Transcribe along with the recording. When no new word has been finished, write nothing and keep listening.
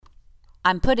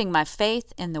I'm putting my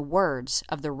faith in the words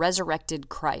of the resurrected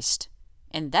Christ.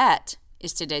 And that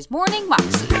is today's Morning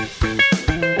Moxie.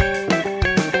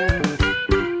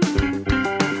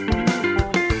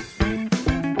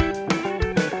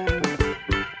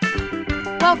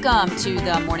 Welcome to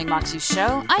the Morning Moxie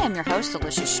Show. I am your host,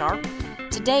 Alicia Sharp.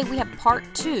 Today we have part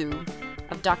 2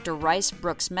 of Dr. Rice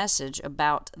Broocks' message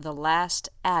about the last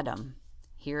Adam.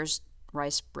 Here's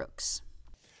Rice Broocks.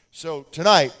 So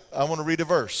tonight, I want to read a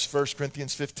verse, 1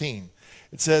 Corinthians 15.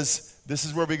 It says, this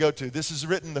is where we go to. This is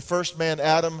written, the first man,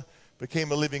 Adam,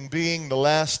 became a living being. The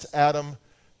last Adam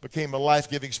became a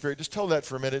life-giving spirit. Just hold that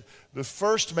for a minute. The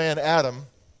first man, Adam,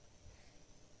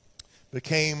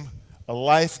 became a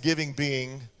life-giving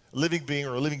being, a living being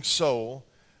or a living soul.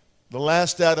 The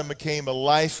last Adam became a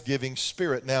life-giving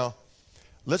spirit. Now,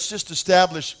 let's just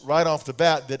establish right off the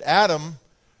bat that Adam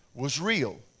was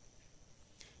real.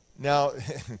 Now,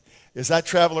 as I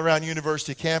travel around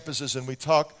university campuses and we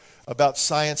talk about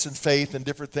science and faith and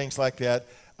different things like that,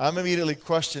 I'm immediately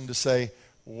questioned to say,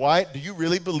 why do you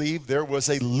really believe there was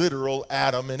a literal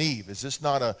Adam and Eve? Is this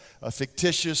not a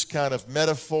fictitious kind of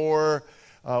metaphor?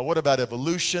 What about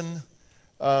evolution?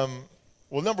 Well,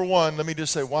 number one, let me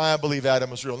just say why I believe Adam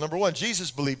was real. Number one,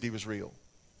 Jesus believed he was real.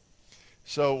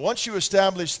 So once you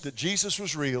establish that Jesus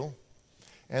was real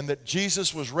and that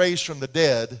Jesus was raised from the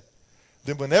dead,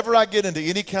 then whenever I get into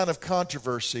any kind of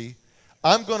controversy,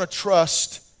 I'm going to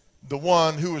trust the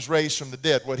one who was raised from the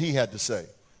dead, what he had to say,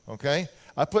 okay?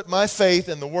 I put my faith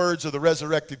in the words of the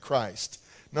resurrected Christ.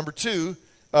 Number two,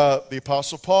 the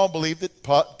Apostle Paul believed it.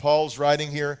 Paul's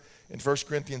writing here in 1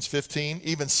 Corinthians 15.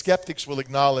 Even skeptics will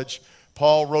acknowledge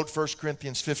Paul wrote 1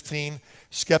 Corinthians 15.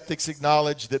 Skeptics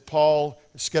acknowledge that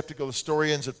skeptical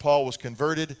historians, that Paul was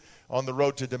converted on the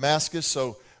road to Damascus.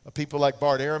 So people like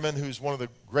Bart Ehrman, who's one of the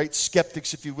great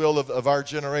skeptics, if you will, of our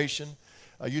generation,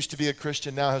 used to be a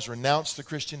Christian, now has renounced the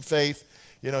Christian faith.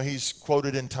 You know, he's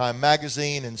quoted in Time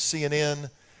Magazine and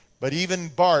CNN. But even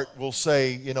Bart will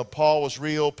say, you know, Paul was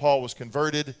real, Paul was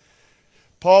converted.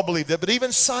 Paul believed that, but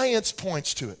even science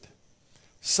points to it.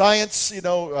 Science, you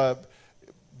know,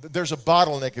 there's a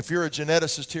bottleneck. If you're a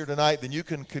geneticist here tonight, then you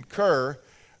can concur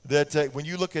that when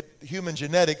you look at human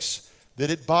genetics, that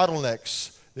it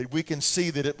bottlenecks. That we can see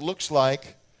that it looks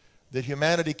like that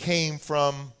humanity came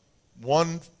from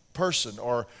one person,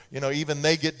 or, you know, even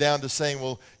they get down to saying,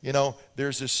 well, you know,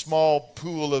 there's this small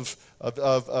pool of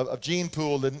gene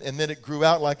pool, and then it grew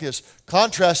out like this.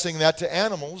 Contrasting that to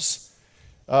animals,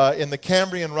 in the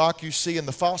Cambrian rock you see, in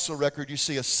the fossil record, you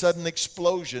see a sudden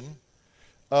explosion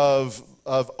of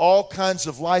all kinds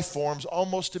of life forms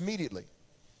almost immediately.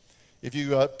 If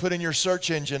you put in your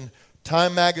search engine,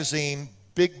 Time Magazine,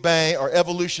 Big Bang, or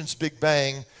Evolution's Big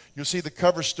Bang, you'll see the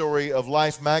cover story of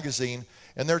Life magazine,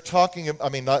 and they're talking, I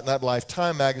mean, not Life,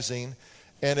 Time magazine,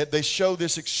 and they show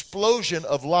this explosion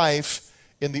of life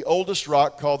in the oldest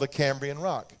rock called the Cambrian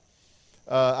rock.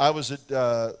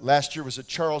 Last year was at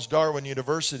Charles Darwin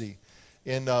University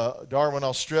in Darwin,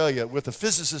 Australia, with a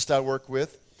physicist I work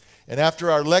with, and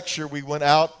after our lecture, we went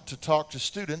out to talk to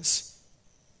students,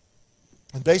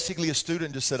 and basically a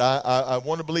student just said, I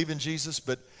want to believe in Jesus,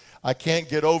 but I can't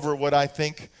get over what I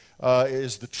think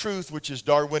is the truth, which is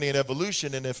Darwinian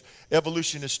evolution. And if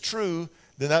evolution is true,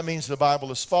 then that means the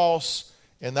Bible is false.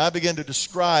 And I began to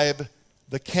describe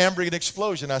the Cambrian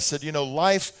explosion. I said, you know,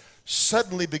 life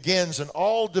suddenly begins in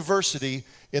all diversity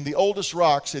in the oldest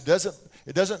rocks. It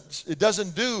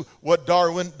doesn't do what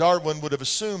Darwin would have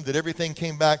assumed, that everything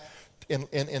came back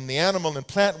in the animal and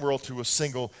plant world to a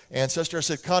single ancestor. I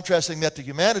said, contrasting that to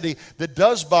humanity that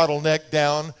does bottleneck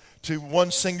down to one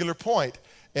singular point.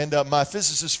 And my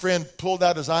physicist friend pulled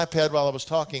out his iPad while I was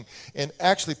talking and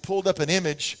actually pulled up an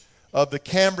image of the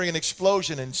Cambrian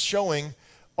explosion and showing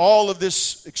all of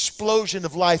this explosion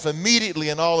of life immediately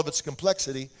in all of its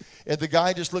complexity. And the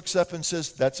guy just looks up and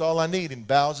says, that's all I need, and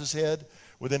bows his head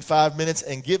within 5 minutes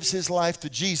and gives his life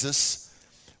to Jesus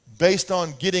based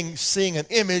on seeing an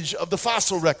image of the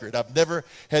fossil record. I've never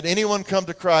had anyone come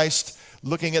to Christ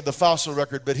looking at the fossil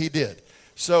record, but he did.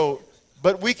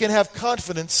 But we can have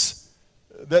confidence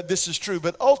that this is true.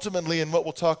 But ultimately, in what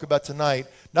we'll talk about tonight,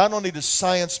 not only does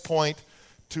science point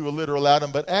to a literal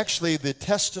Adam, but actually the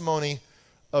testimony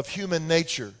of human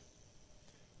nature.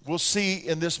 We'll see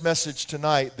in this message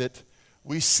tonight that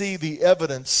we see the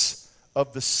evidence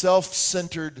of the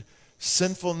self-centered,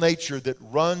 sinful nature that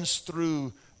runs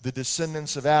through the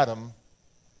descendants of Adam,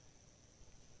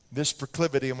 this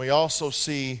proclivity. And we also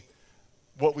see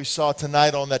what we saw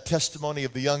tonight on that testimony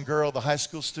of the young girl, the high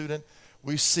school student.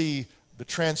 We see the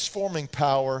transforming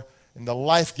power and the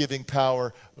life-giving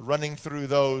power running through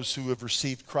those who have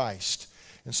received Christ.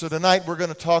 And so tonight we're going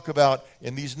to talk about,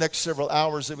 in these next several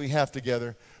hours that we have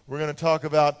together, we're going to talk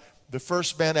about the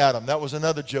first man, Adam. That was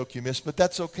another joke you missed, but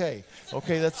that's okay.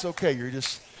 Okay, that's okay. You're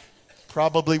just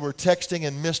probably were texting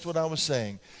and missed what I was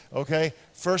saying. Okay,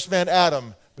 first man,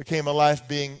 Adam, became a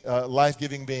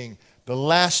life-giving being. The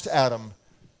last Adam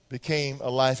became a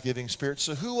life-giving spirit.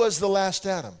 So who was the last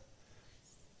Adam?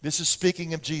 This is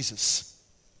speaking of Jesus.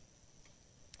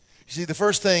 You see, the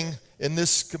first thing in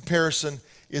this comparison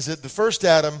is that the first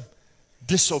Adam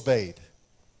disobeyed.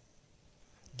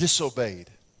 Disobeyed.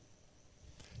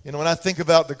 You know, when I think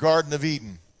about the Garden of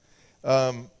Eden,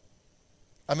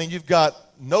 you've got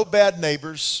no bad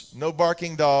neighbors, no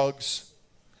barking dogs,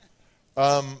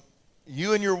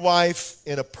 you and your wife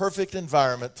in a perfect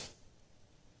environment,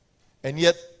 and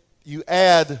yet you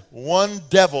add one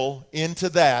devil into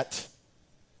that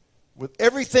with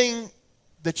everything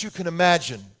that you can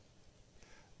imagine.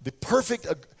 The perfect,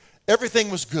 everything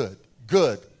was good.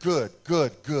 Good.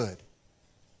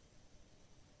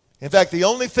 In fact, the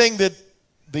only thing that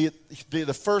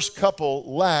the first couple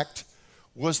lacked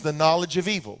was the knowledge of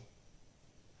evil.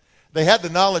 They had the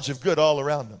knowledge of good all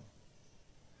around them.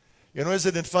 You know,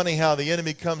 isn't it funny how the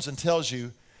enemy comes and tells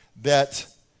you that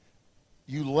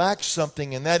you lack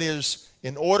something, and that is,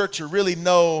 in order to really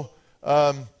know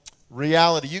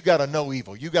reality, you got to know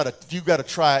evil. You got to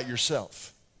try it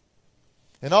yourself.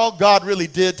 And all God really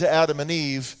did to Adam and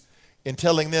Eve in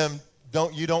telling them,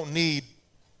 you don't need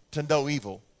to know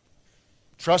evil.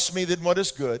 Trust me that what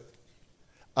is good,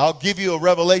 I'll give you a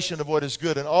revelation of what is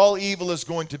good, and all evil is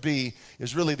going to be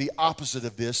is really the opposite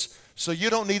of this. So you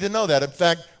don't need to know that. In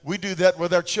fact, we do that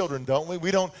with our children, don't we?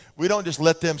 We don't just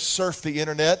let them surf the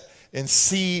internet and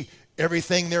see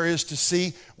everything there is to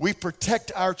see. We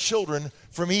protect our children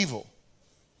from evil,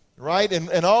 right?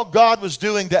 And all God was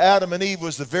doing to Adam and Eve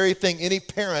was the very thing any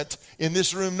parent in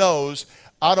this room knows.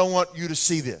 I don't want you to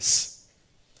see this.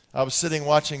 I was sitting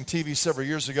watching TV several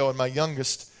years ago, and my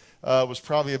youngest was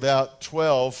probably about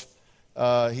 12.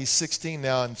 He's 16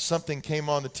 now, and something came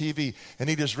on the TV, and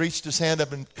he just reached his hand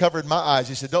up and covered my eyes.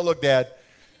 He said, "Don't look, Dad."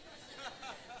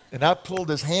 And I pulled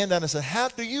his hand down and said, "How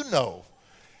do you know?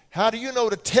 How do you know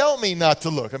to tell me not to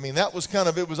look?" I mean, it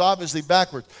was obviously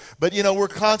backwards. But, you know, we're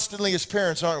constantly as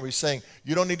parents, aren't we, saying,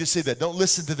 you don't need to see that. Don't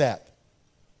listen to that.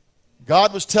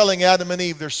 God was telling Adam and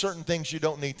Eve, there's certain things you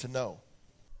don't need to know.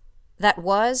 That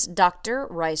was Dr.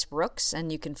 Rice Brooks,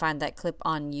 and you can find that clip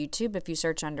on YouTube if you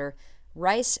search under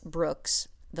Rice Brooks,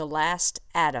 The Last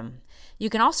Adam.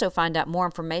 You can also find out more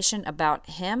information about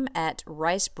him at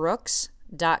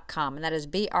ricebrooks.com, and that is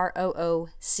BROOCKS.com.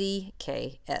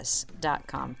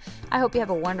 I hope you have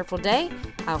a wonderful day.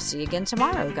 I'll see you again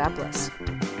tomorrow. God bless.